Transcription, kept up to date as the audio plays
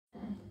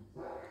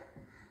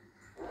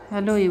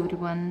Hello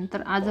everyone.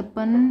 तर आज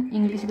आपण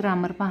इंग्लिश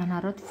ग्रामर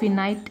पाहणार आहोत.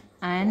 Finite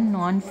and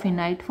non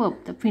finite verb.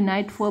 तर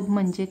फिनाइट वर्ब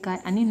म्हणजे काय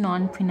आणि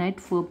नॉन फिनाइट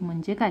वर्ब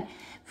म्हणजे काय,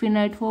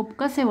 फिनाइट वर्ब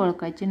कसे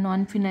ओळखायचे,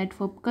 नॉन फिनाइट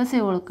वर्ब कसे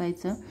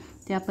ओळखायचं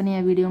ते आपण या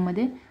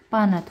व्हिडिओमध्ये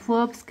पाहणार.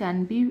 Verbs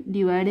can be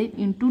divided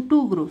into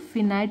two group,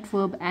 finite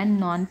verb and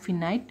non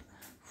finite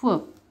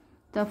verb.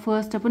 तर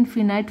फर्स्ट आपण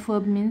फिनाइट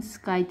वर्ब मीन्स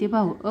काय ते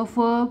पाहू. A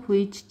verb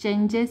which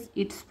changes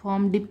it's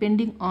form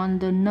depending on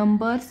the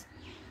numbers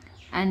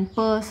and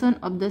person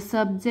of the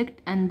subject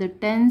and the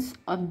tense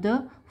of the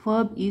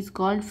verb is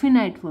called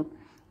finite verb.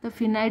 तर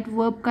finite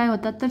verb काय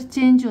होतात तर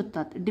change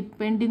होतात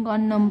depending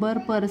on number,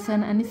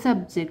 person आणि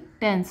subject,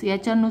 tense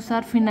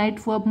याच्यानुसार finite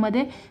verb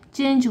मध्ये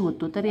change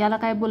होतो. तर याला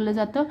काय बोललं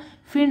जातं,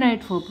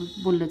 फिनाइट वर्ब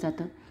बोललं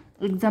जातं.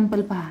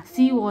 एक्झाम्पल पहा.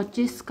 C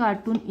watches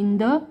cartoon in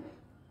the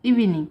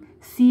evening.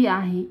 C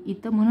आहे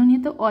इथं म्हणून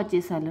इथं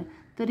वॉचेस आलं.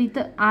 तर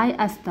इथं आय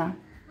असता,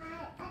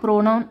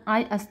 प्रोनाउन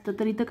आय असतं,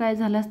 तर इथं काय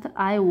झालं असतं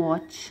I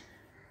watch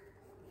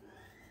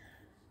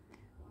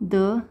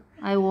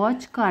I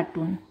watch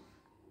cartoon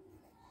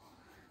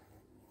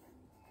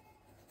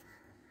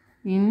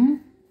in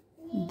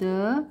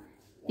the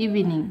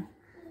evening.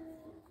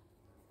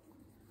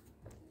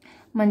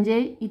 म्हणजे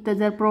इथं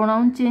जर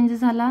प्रोनाउन चेंज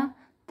झाला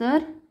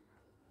तर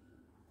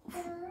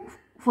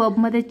वर्ब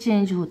मध्ये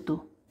चेंज होतो.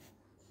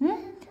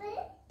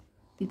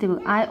 इथे बघ,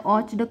 I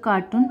watch the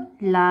cartoon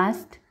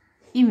last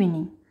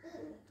evening.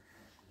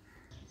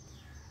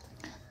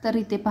 तर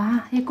इथे पहा,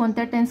 हे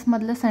कोणत्या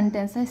टेन्समधलं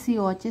सेंटेन्स आहे, C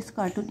watches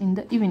cartoon in the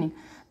evening.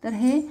 तर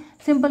हे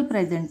सिम्पल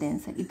प्रेझेंट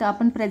टेन्स आहे. इथं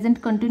आपण प्रेझेंट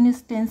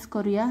कंटिन्युअस टेन्स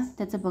करूया.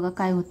 त्याचं बघा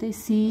काय होते,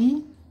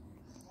 C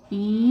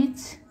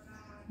is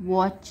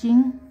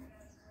watching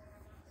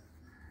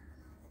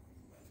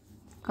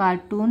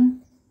cartoon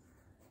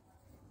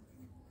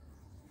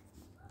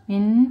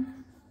in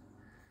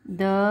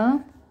the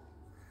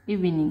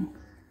evening.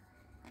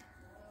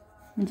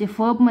 म्हणजे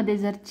वर्बमध्ये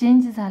जर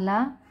चेंज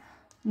झाला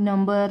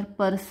नंबर,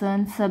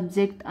 पर्सन,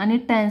 सब्जेक्ट आणि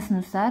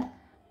टेन्सनुसार,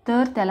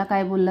 तर त्याला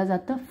काय बोललं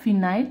जातं,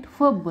 फिनाइट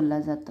वर्ब बोललं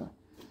जातं.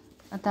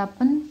 आता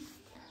आपण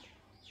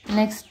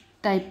नेक्स्ट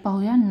टाईप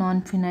पाहूया, non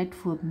finite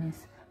verb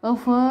means a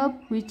verb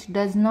which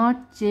does not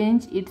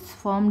change it's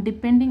form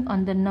depending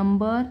on the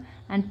number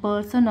and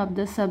person of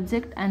the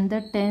subject and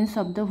the tense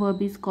of the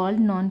verb is called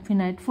non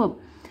finite verb.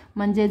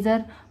 म्हणजे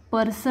जर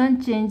person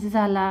change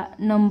झाला,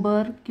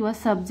 number किंवा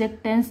subject,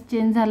 tense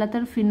change झाला,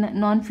 तर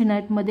non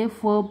फिनाइटमध्ये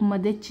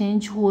वर्बमध्ये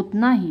change होत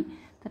नाही,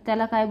 तर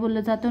त्याला काय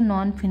बोललं जातं,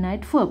 non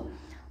finite verb.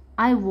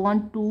 I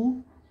want to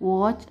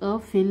watch a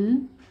film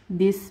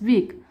this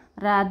weak.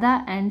 Radha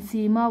and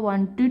Seema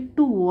wanted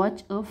to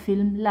watch a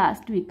film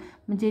last weak.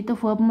 म्हणजे इथं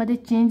वर्बमध्ये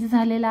चेंज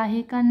झालेला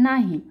आहे का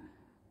नाही.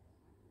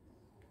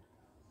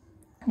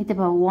 इथे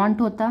बघा,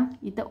 वॉन्ट होता,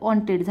 इथं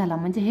वॉन्टेड झाला,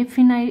 म्हणजे हे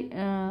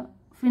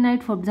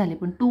फिनाइट वर्ब झाले.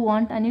 पण टू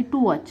वॉन्ट आणि टू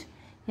वॉच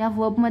या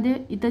वर्बमध्ये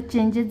इथं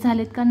चेंजेस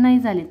झालेत का नाही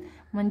झालेत,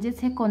 म्हणजेच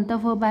हे कोणता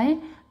वर्ब आहे,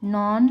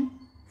 नॉन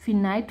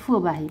फिनाइट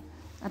वर्ब आहे.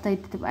 आता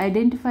इथे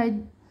identify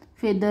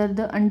feather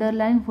the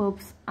underline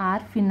verbs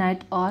R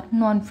finite or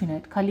non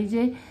finite. खाली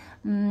जे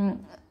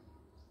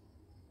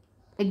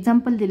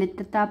एक्झाम्पल दिलेत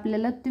तर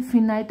आपल्याला ते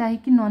फिनाइट आहे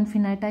की नॉन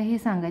फिनाइट आहे हे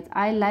सांगायचं.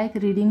 I like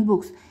reading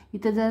books.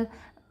 इथं जर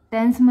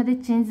टेन्समध्ये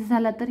चेंज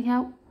झाला तर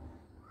ह्या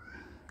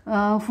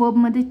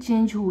वर्बमध्ये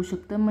चेंज होऊ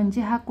शकतं,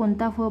 म्हणजे हा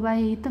कोणता वर्ब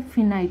आहे, इथं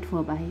फिनाइट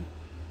वर्ब आहे.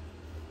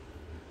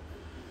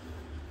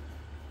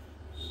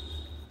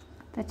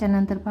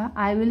 त्याच्यानंतर पहा,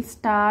 I will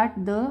start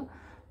the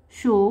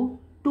show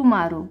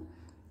tomorrow.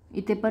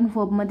 इथे पण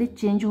वर्बमध्ये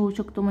चेंज होऊ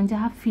शकतो, म्हणजे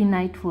हा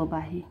फिनाइट वर्ब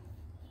आहे.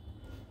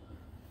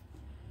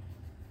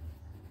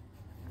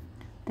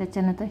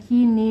 त्याच्यानंतर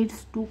he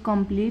needs to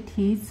complete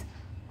his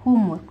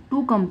homework.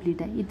 To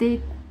complete आहे,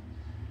 इथे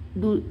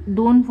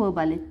दोन वर्ब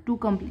आले. टू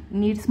कम्प्लीट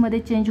नीड्समध्ये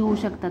चेंज होऊ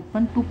शकतात,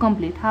 पण टू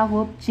कम्प्लीट हा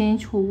वर्ब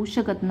चेंज होऊ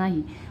शकत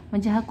नाही,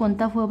 म्हणजे हा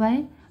कोणता वर्ब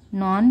आहे,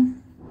 non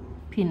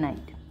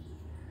finite.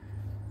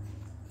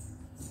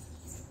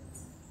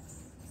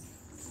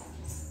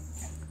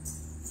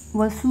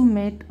 Vasu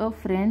met a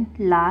friend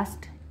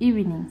last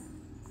evening.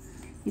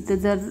 इथं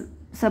जर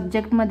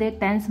सब्जेक्टमध्ये,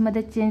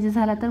 टेन्समध्ये चेंज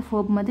झाला तर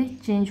वर्बमध्ये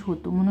चेंज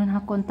होतो, म्हणून हा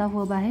कोणता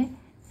वर्ब आहे,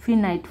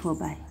 फिनाइट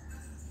वर्ब आहे.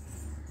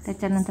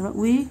 त्याच्यानंतर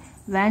we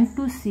want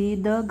to see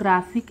the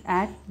graphic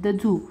at the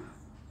zoo.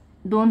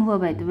 दोन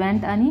वर्ब आहेत,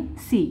 वॅन्ट आणि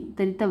सी.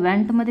 तर इथं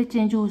वॅन्टमध्ये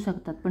चेंज होऊ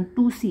शकतात, पण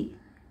टू सी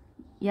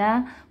या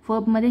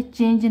वर्बमध्ये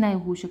चेंज नाही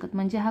होऊ शकत,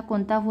 म्हणजे हा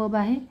कोणता वर्ब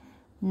आहे,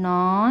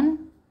 नॉन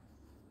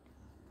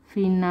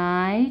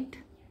फिनाइट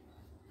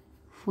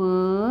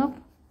वर्ब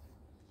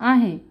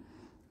आहे.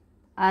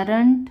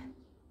 Aren't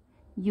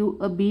you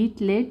a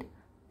bit late,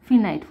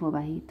 finite verb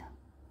आहे इथं.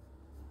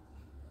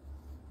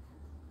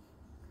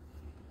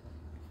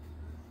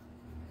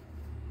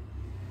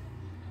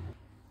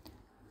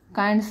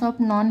 Kinds of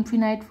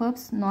non-finite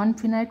verbs.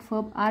 Non-finite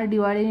verb are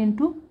divided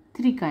into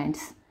 3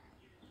 kinds.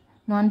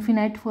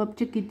 Non-finite verb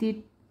चे किती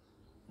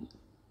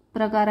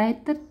प्रकार आहेत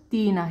तर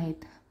 3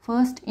 आहेत.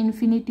 First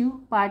infinitive,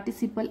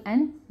 participle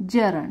and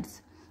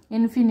जरंड्स.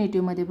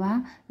 Infinitive मध्ये पहा,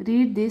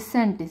 read this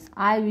sentence,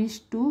 I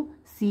wish to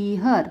C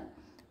her.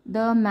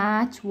 The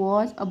match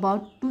was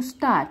about to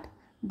start.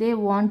 They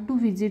want to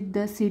visit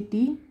the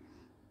city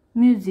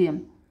museum.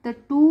 तर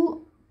two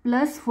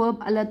plus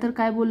verb आला तर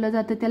काय बोललं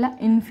जातं त्याला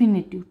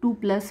infinitive. Two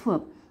plus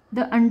verb.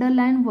 The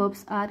underlined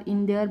verbs are in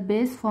their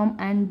base form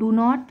and do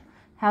not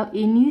have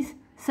any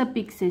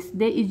suffixes.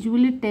 They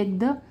usually take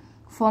the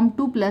form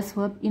to plus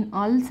verb in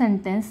all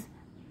sentence.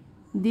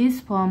 This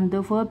form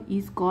the verb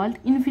is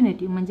called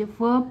infinitive. म्हणजे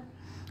verb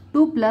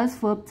two plus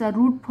वर्बचा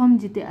route form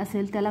जिथे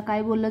असेल त्याला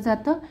काय बोललं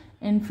जातं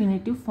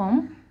infinitive form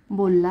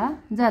बोलला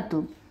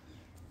जातो.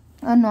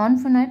 A non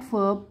finite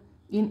verb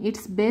in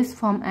its base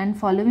form and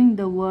following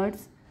the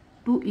words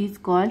to is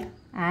called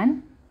an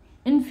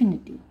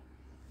infinitive.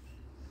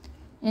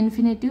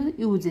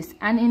 Infinitive uses.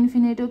 An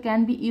infinitive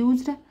can be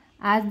used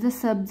as the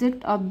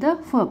subject of the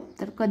verb.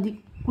 तर कधी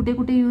कुठे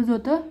कुठे use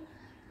होतं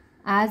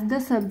as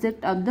the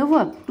subject of the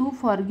verb. To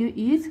forgive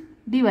is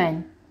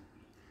divine.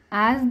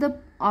 As the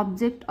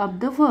object of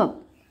the verb.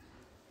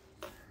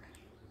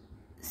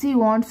 She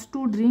wants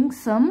to drink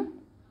some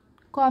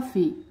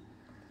coffee.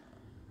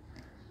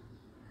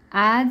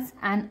 As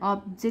an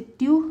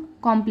objective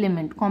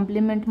complement.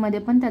 Complement मध्ये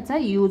पण त्याचा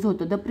use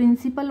होतो. The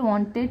principal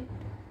wanted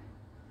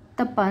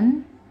Tapan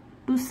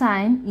to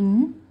sign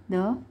in the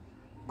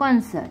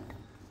concert.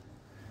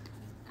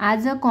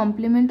 As a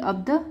complement of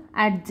the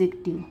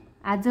adjective.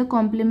 As a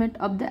complement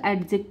of the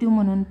adjective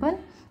म्हणून पण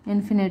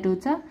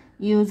इन्फिनेटिव्हचा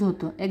use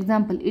होतो.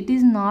 Example, it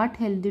is not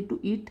healthy to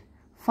eat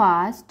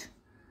fast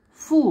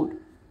food.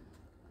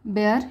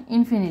 Bare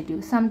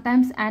infinitive.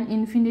 Sometimes and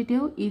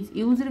infinitive is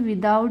used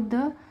without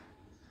the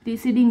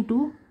preceding to.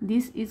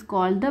 This is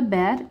called the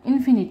bare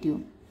infinitive.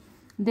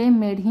 They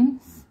made him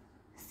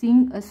sing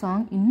a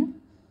song in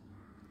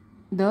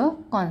the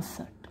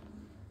concert.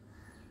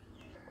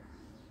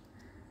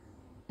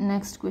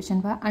 Next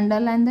question पहा.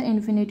 Underline the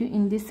infinitive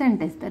in this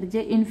sentence. तर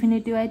जे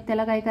infinitive आहेत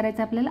त्याला काय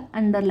करायचं आपल्याला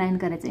underline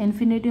करायचं.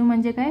 infinitive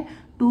म्हणजे काय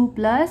to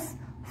plus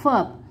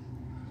verb.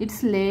 It's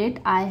late,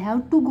 I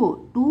have to go.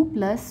 to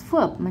plus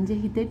verb म्हणजे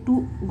इथे to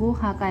go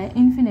हा काय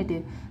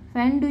infinitive.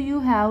 When do you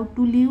have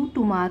to leave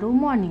tomorrow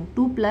morning?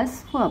 To plus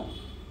verb.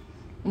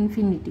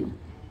 Infinitive.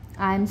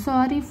 I am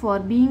sorry for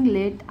being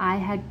late. I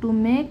had to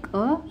make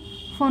a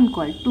phone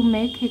call. To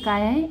make हे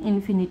काय आहे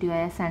infinitive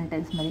आहे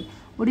sentence मध्ये.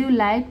 Would you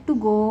like to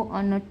go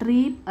on a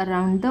trip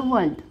around the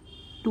world?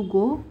 To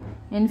go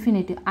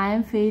infinitive. I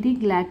am very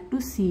glad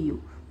to see you.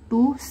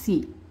 To see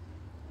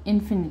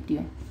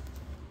infinitive.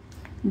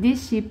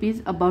 This ship is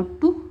about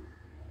to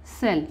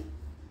sail.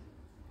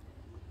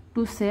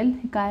 To sail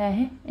हे काय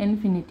आहे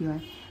infinitive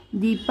आहे.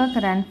 Deepak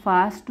run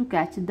fast to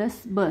catch the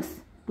bus.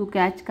 To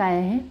catch काय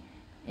आहे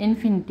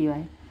infinitive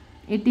आहे.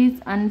 It is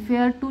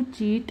unfair to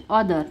cheat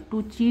other.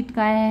 To cheat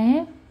काय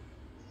आहे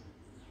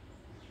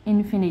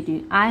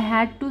infinitive. I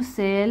had to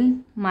sell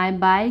my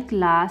bike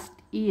last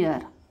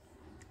year.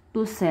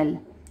 To sale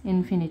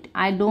infinitive.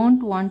 I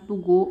don't want to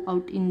go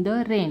out in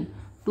the rain.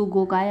 To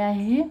go काय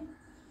आहे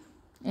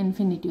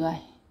infinitive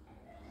आहे.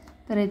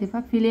 तर इथे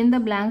पहा fill in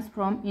the blanks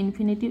from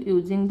infinitive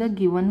using the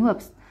given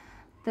verbs.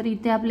 तर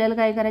इथे आपल्याला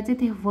काय करायचं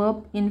ते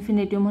वर्ब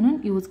इन्फिनिटिव्ह म्हणून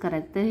यूज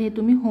करायचं. तर हे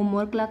तुम्ही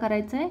होमवर्कला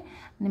करायचं आहे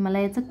आणि मला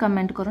याचं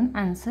कमेंट करून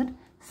आन्सर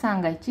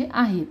सांगायचे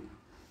आहेत.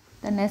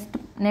 तर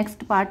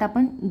नेक्स्ट पार्ट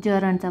आपण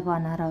जर्नचा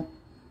पाहणार आहोत.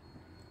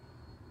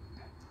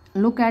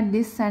 Look at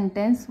this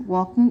sentence.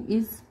 Walking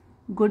is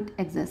good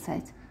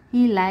exercise.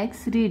 He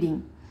likes reading.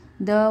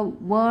 The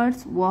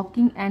words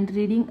walking and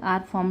reading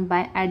R form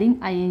by adding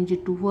ING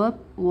to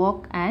verb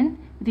walk and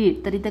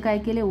read. तर इथं काय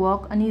केले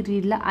वॉक आणि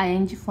रीडला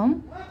ING फॉर्म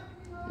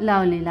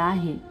लावलेला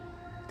आहे.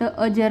 तर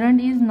अ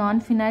जरंड is non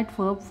finite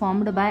verb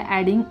formed by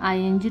adding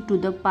ING to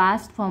the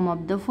past form of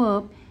the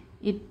verb.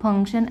 It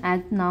function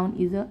as noun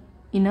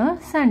in a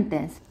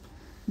sentence.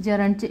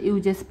 जरंडचे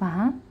uses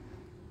पहा.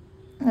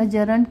 अ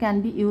जरंड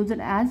can be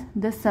used as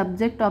the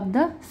subject of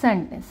the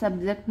sentence.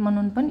 Subject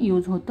म्हणून पण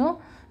use होतो.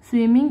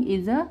 Swimming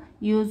is a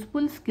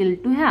useful skill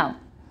to have.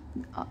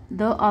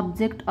 The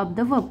object of the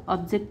verb.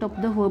 Object of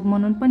the verb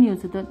म्हणून पण use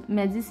होतो.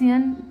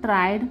 Magician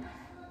triad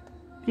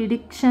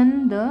prediction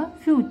the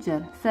future.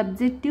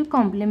 Subjective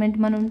complement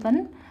म्हणून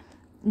पण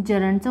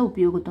जरंडचा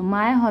उपयोग होतो.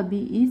 माय hobby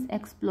is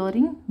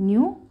exploring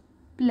new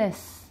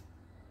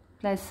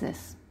places.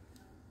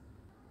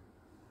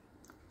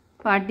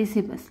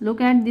 Participles.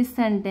 Look at this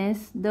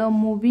sentence. The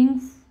moving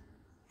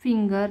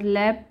finger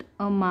left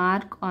a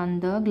mark on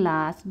the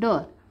glass door.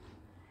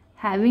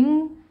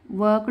 Having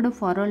worked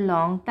for a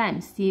long time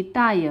C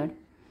tired.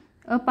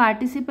 A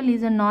participle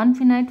is a non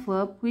finite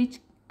verb which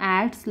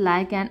acts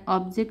like an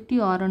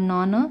objective or a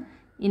noun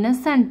in a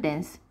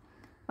sentence.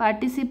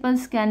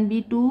 Participles can be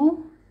two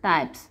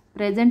types,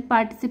 present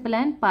participle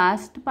and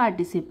past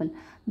participle.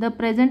 The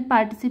present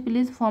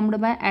participle is formed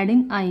by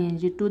adding ing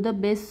to the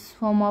base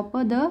form of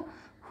the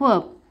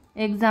verb.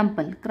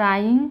 Example,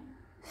 crying,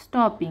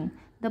 stopping.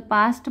 The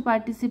past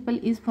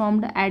participle is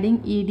formed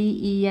adding ed,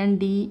 en,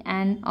 d,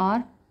 and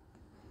or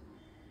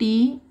t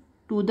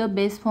to the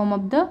base form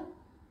of the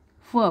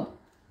verb.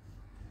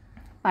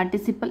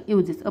 Participle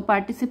uses. A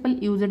participle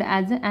used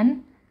as an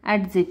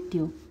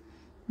adjective.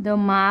 The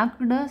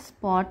marked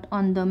spot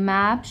on the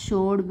map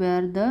showed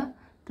where the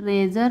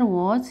treasure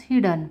was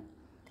hidden.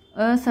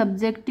 A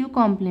subjective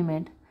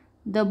complement.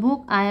 The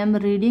book I am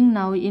reading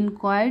now is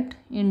quite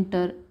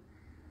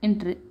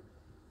interesting.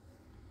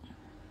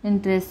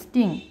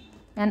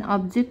 An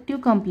objective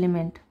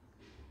complement.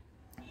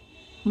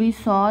 We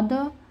saw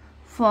the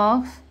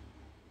fox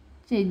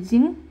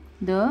chasing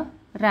the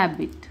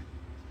rabbit.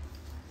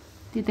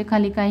 तिथे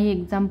खाली काही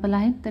example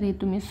आहेत, तर हे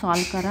तुम्ही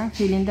solve करा.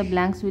 Fill in the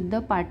blanks with the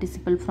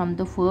participle from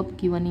the verb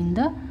given in the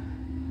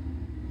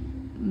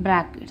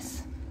brackets.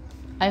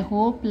 I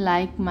hope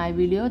like my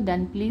video,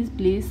 then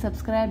please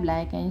subscribe,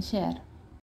 like and share.